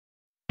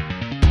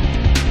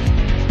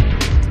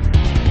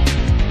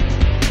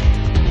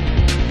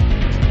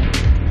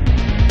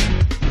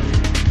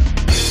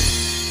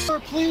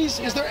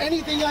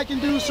I can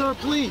do, sir,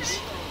 please.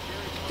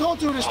 Don't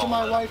do this to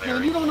my wife,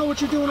 man. You don't know what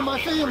you're doing to my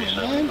family,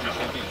 man.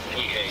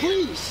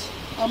 Please.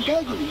 I'm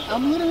begging you.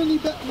 I'm literally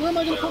where am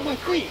I going to put my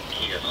feet?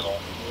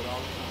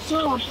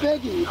 Sir, I'm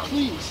begging you,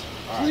 please.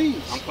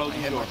 Please.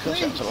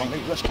 Please.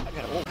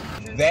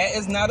 That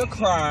is not a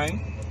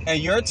crime,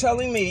 and you're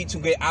telling me to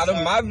get out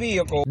of my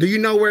vehicle. Do you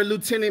know where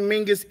Lieutenant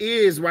Mingus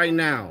is right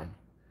now?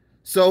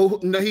 So,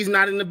 no, he's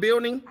not in the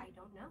building? I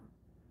don't know.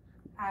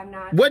 I'm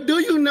not. What do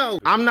you know?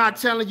 I'm not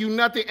telling you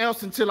nothing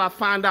else until I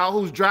find out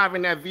who's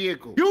driving that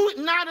vehicle. You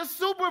not a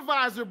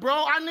supervisor,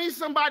 bro. I need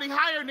somebody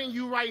higher than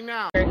you right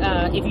now.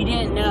 If you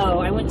didn't know,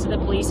 I went to the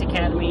police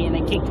academy and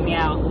they kicked me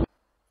out.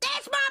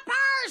 That's my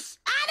purse!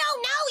 I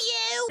don't know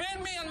you!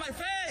 Spit me on my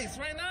face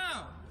right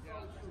now.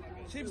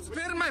 She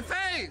spit in my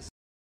face.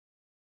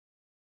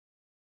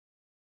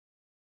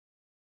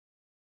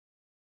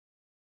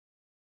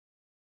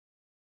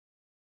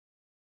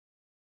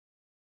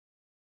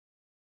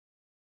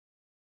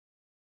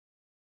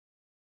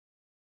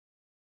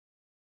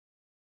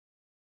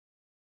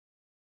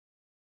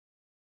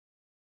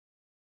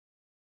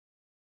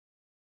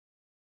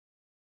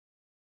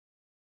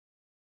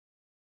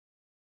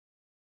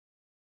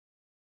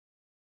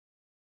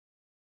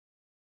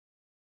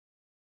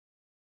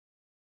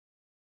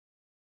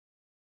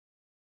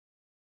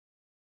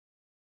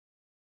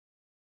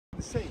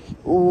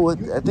 Ooh,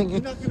 I think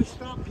you're not going to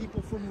stop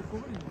people from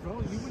recording, bro.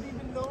 You wouldn't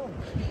even know.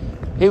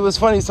 He was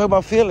funny. He's talking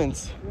about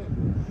feelings.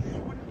 Yeah.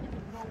 You wouldn't even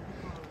know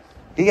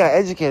because... He got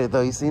educated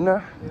though. You see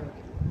now? Yeah.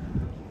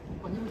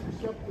 But he was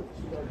receptive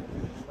to that.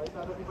 Right?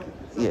 Not everybody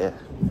Yeah.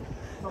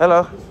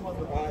 Hello.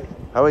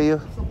 How are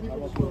you?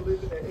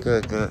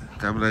 Good, good.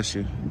 God bless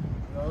you.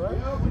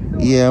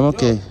 Yeah, I'm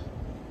okay.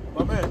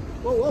 My man.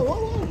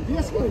 Whoa.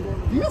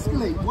 De-escalate.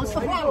 De-escalate. What's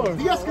the problem?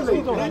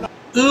 De-escalate.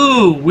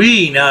 Ooh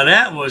wee, now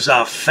that was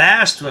a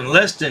fast one.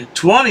 Less than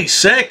 20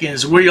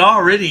 seconds. We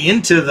already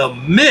into the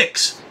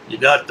mix. You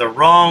got the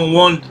wrong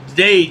one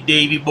today,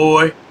 Davey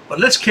boy.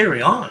 But let's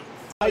carry on.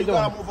 You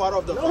gotta move out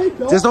of the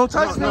car. Just don't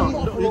touch me.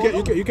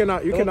 You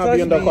cannot be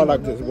in the car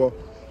like this, bro.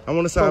 I'm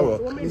on the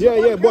sidewalk.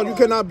 Yeah, but you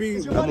cannot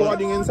be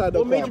recording inside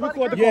the car. What made you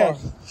record the car?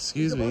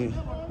 Excuse me.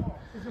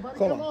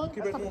 Come on.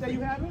 Keep it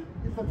moving.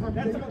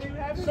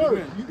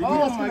 Sir,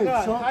 oh my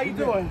God, how you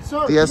doing?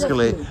 Sir,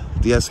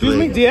 De-escalate. De-escalate. Excuse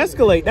me,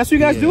 de-escalate. That's what you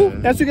guys do?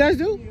 That's what you guys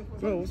do?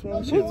 Bro, what's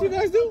wrong with What you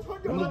guys do?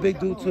 I'm a big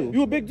dude too.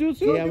 You a big dude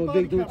too? Yeah, I'm a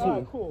big dude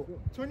too.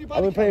 Cool.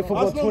 I've been playing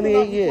football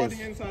 28 years.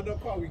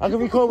 I can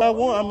record what I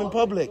want. I'm in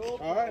public.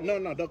 All right,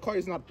 no, the car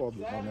is not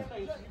public, man.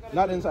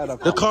 Not inside the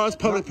car. The car is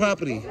public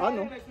property. I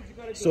know.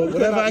 So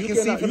whatever I can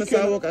see from the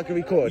sidewalk, I can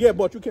record. Yeah,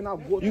 but you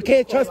cannot go. You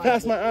can't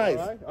trespass my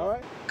eyes. All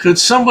right. Could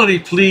somebody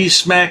please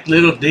smack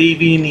little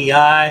Davey in the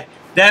eye?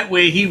 That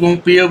way he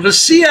won't be able to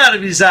see out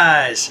of his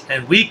eyes.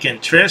 And we can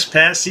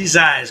trespass his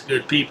eyes,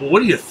 good people.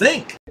 What do you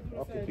think?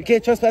 You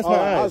can't trespass my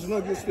eyes. As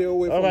long as you stay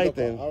away from all right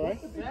the then. car. All right.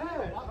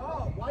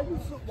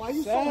 why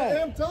you so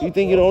amped up? You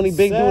think you're the only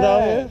big dude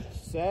out here?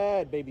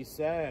 Sad, baby,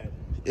 sad.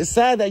 It's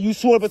sad that you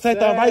swore to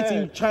protect our rights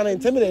and you trying to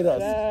intimidate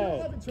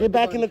us. Get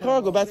back in the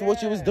car. Go back to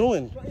what you was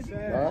doing.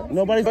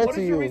 Nobody's hurt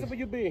to you. What is the reason for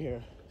you being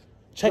here?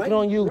 Checking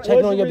on you,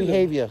 checking on your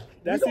behavior.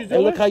 That's what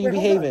and look how you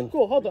behaving.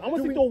 Cool, hold on. I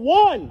want to do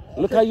one.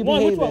 Look how you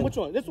behaving. Which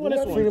one? This one,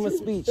 this one. Freedom of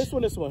speech. This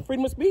one.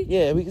 Freedom of speech?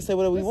 Yeah, we can say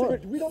whatever we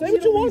want. Say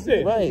what you want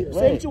then. Right.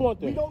 Say what you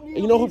want then.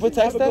 You know who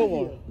protects that?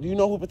 Do you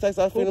know who protects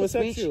our freedom of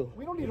speech?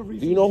 We don't need a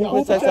reason. Do you know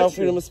who protects our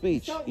freedom of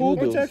speech? Who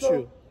protects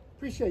you?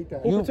 Appreciate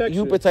that.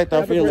 You protect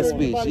our freedom of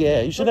speech. Yeah,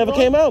 you should never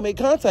came out. Make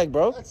contact,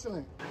 bro.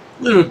 Excellent.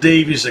 Little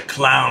Davey's a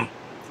clown.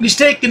 He's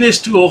taking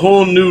this to a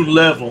whole new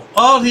level.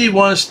 All he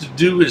wants to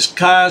do is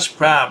cause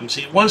problems.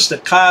 He wants to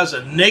cause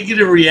a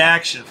negative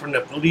reaction from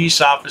the police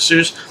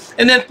officers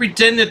and then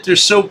pretend that they're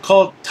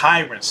so-called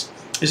tyrants.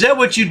 Is that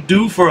what you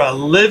do for a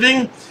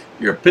living?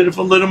 You're a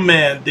pitiful little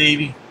man,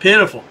 Davey.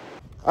 Pitiful.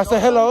 I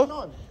said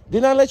hello.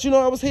 Didn't I let you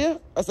know I was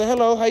here? I said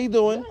hello. How you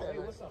doing?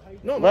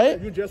 No, right?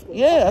 Man, you just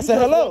I said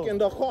hello. Walk in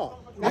the car.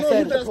 I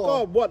said you just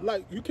call, but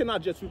like you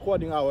cannot just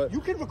recording our.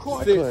 You can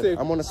record. Say,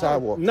 I'm on the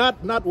sidewalk.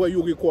 Not where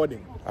you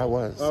recording. I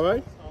was. All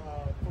right,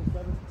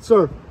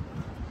 sir.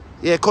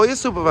 Yeah, call your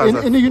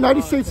supervisor. In the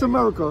United States of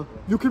America,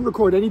 you can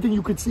record anything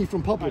you could see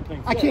from public.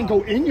 I can't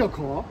go in your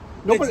car.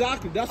 Nobody,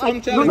 exactly. That's what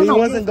I'm telling you. He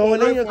wasn't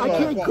going in your car. I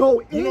can't go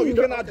in. You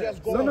cannot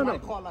just go in my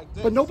car like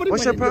this. But nobody.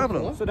 What's your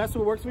problem? So that's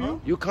what works for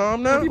you? You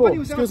calm now? Everybody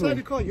was outside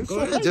the car. Go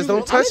ahead. Just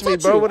don't touch me,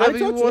 bro. Whatever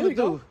you want to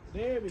do.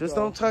 Just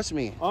don't touch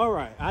me. All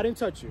right. I didn't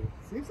touch you.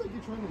 Seems like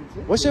you're trying to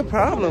resist. What's your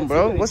problem,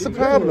 bro? What's the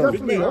problem?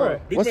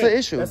 What's the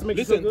issue?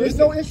 Listen, there's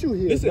no issue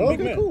here. Listen,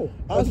 big man. Cool.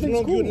 As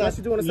long as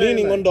you're not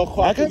leaning on the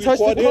car, I can touch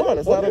the car.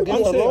 That's not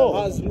against the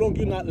law. As long as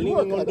you're not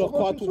leaning on the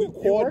car to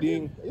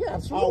recording. Yeah,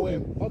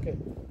 absolutely. Okay.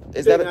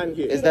 Is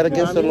that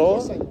against the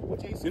law?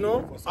 You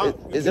know?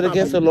 Is it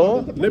against the law?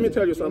 Let me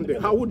tell you something.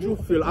 How would you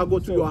feel? I go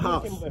to your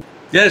house.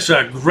 That's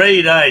a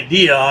great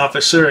idea,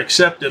 officer,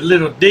 except that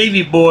little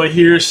Davey boy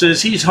here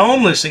says he's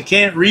homeless and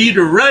can't read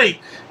or write.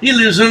 He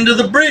lives under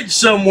the bridge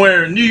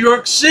somewhere in New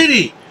York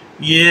City.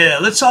 Yeah,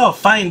 let's all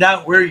find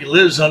out where he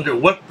lives under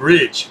what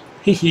bridge.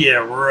 Yeah,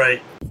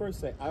 right. first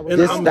say.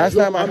 That's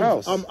not my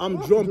house.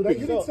 I'm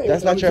jumping.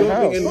 That's not your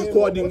house. And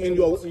recording in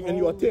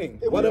your thing.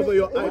 Whatever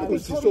your iPhone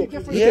is. So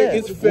yeah.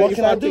 it's fair. What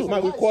can I do? My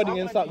recording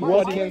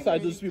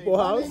inside those people's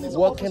house.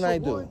 What can I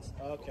do?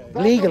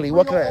 Legally,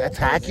 what can I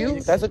attack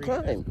you? That's a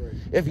crime.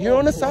 If you're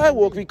on the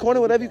sidewalk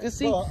recording whatever you can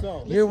see,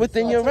 you're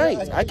within your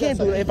rights. I can't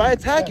do it. If I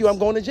attack you, I'm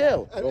going to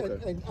jail.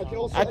 Okay.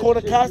 I call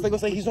the cops. They're gonna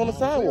say he's on the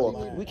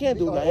sidewalk. We can't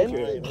do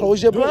nothing.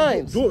 Close your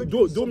blinds.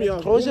 Do me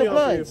a Close your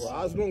blinds.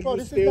 As long as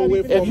you stay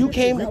away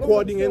from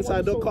recording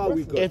inside the car,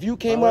 we good. If you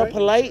came out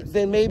polite,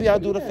 then maybe I'll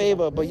do the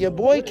favor. But your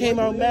boy came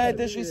out mad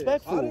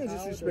disrespectful. I didn't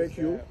disrespect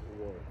you.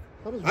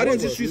 I didn't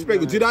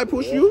disrespect you. Did I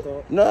push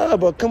you? Nah,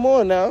 but come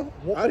on now.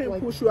 I didn't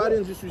push you. I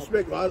didn't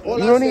disrespect you.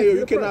 All I say,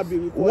 you cannot be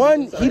recording.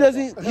 One, he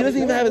doesn't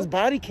even have his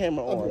body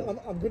camera on.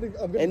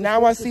 And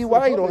now I see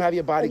why you don't have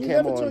your body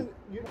camera on.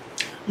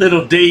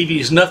 Little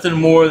Davey's nothing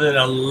more than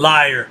a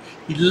liar.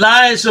 He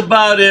lies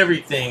about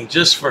everything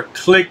just for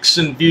clicks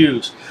and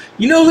views.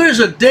 You know, there's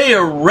a day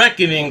of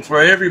reckoning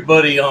for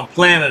everybody on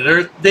planet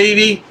Earth,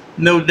 Davey.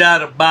 No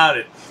doubt about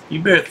it.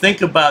 You better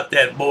think about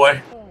that,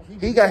 boy.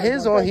 He got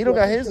his on. He don't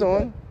got his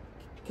on.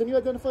 Can you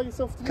identify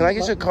yourself to me? Can I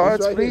get your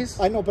cards, please?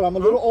 I know, but I'm a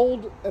little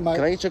old. Can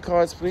I get your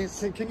cards, please?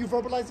 Can you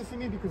verbalize it for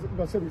me? Because,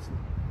 no, seriously.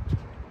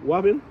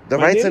 Robin? The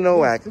right to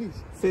know act.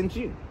 Saint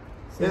Jean.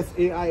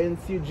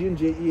 S-A-I-N-C-Jean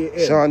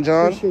J-E-A-N. Sean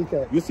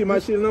John. You see my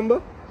shield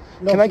number?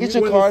 No, can I get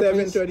your card,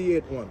 please? Can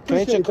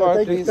I get your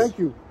card, please? Thank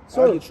you.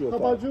 Sir, how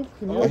about you?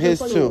 Can you his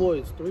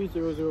too.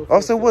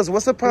 Officer Woods,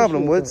 what's the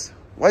problem, Woods?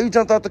 Why you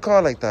jumped out the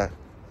car like that?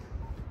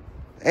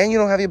 And you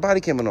don't have your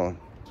body camera on.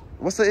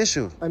 What's the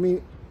issue? I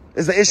mean...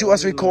 Is the issue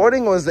us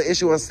recording or is the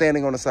issue us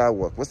standing on the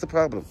sidewalk? What's the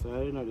problem?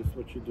 Saturday night is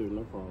what you do,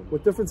 no problem.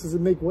 What difference does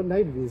it make what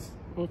night it is?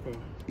 Okay.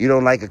 You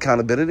don't like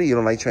accountability? You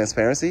don't like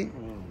transparency?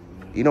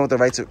 You know what the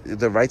right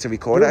to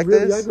record act You're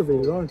really is?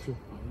 aggravated, aren't you?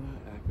 I'm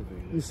not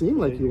aggravated. You seem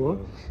like you are.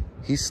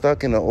 He's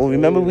stuck in the old...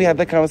 Remember we had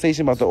that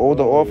conversation about the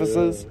older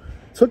officers?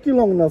 Took you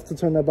long enough to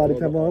turn that body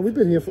camera on. We've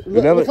been here for...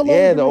 Remember,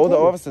 yeah, the older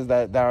officers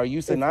that are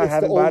used to not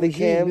having body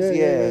cams.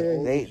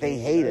 Yeah, they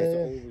hate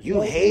it.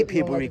 You hate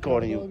people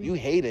recording you. You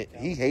hate it.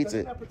 He hates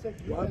it.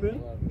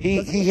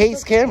 He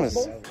hates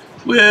cameras.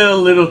 Well,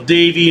 little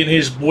Davey and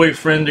his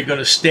boyfriend are going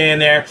to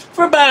stand there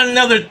for about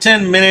another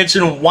 10 minutes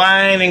and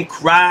whine and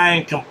cry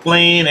and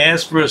complain,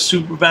 ask for a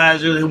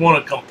supervisor. They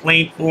want a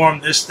complaint form,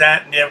 this,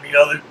 that, and every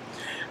other.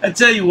 I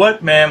tell you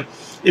what, man,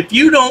 if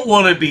you don't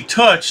want to be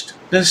touched,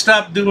 then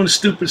stop doing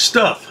stupid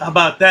stuff. How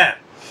about that?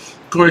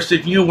 Of course,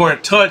 if you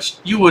weren't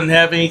touched, you wouldn't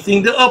have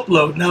anything to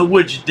upload. Now,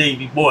 would you,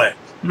 Davey boy?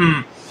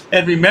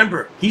 And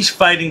remember, he's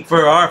fighting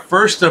for our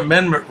First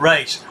Amendment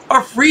rights,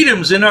 our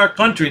freedoms in our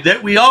country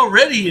that we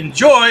already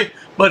enjoy,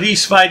 but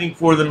he's fighting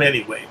for them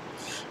anyway.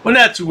 Well,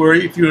 not to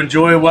worry. If you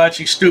enjoy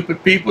watching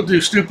stupid people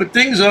do stupid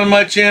things on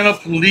my channel,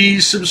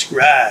 please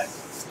subscribe.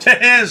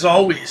 As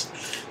always,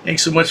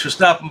 thanks so much for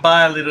stopping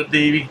by, little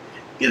Davey.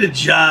 Get a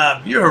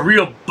job. You're a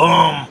real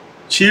bum.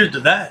 Cheers to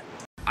that.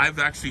 I've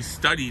actually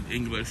studied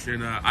English,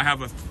 and I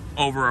have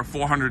over a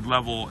 400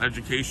 level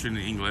education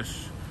in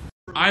English.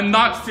 I'm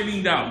not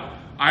sitting down.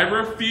 I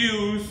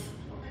refuse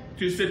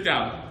to sit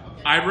down.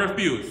 I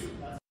refuse.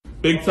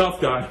 Big tough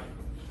guy.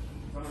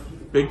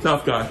 Big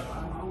tough guy.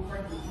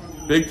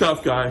 Big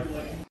tough guy.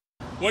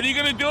 What are you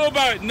gonna do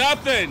about it?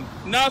 Nothing.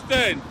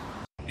 Nothing.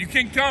 You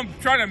can come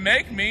try to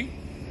make me.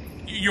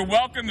 You're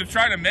welcome to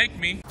try to make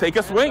me. Take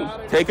a swing.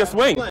 Take a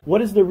swing. What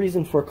is the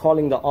reason for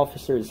calling the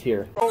officers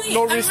here?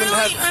 No reason.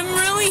 I'm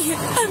really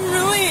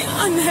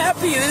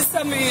unhappy that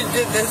somebody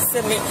did this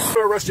to me. I'm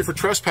gonna arrest you for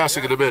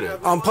trespassing in a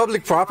minute. On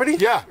public property?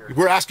 Yeah.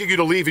 We're asking you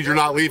to leave and you're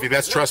not leaving.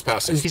 That's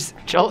trespassing.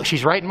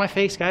 She's right in my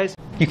face, guys.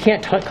 You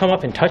can't come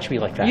up and touch me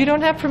like that. You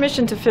don't have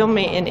permission to film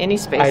me in any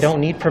space. I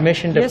don't need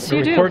permission to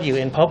record you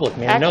in public,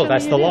 man. Actually, no,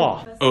 that's the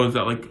law. Oh, is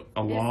that like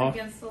a law?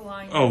 Against the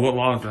law. Oh, what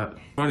law is that?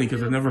 Funny,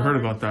 because I've never heard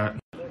about that.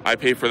 I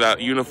pay for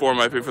that uniform,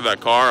 I pay for that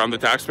car, I'm the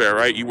taxpayer,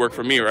 right? You work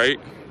for me, right?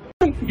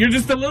 You're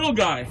just a little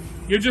guy.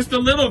 You're just a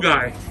little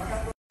guy.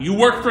 You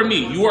work for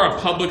me. You are a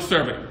public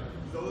servant.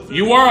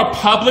 You are a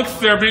public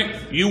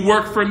servant. You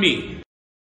work for me.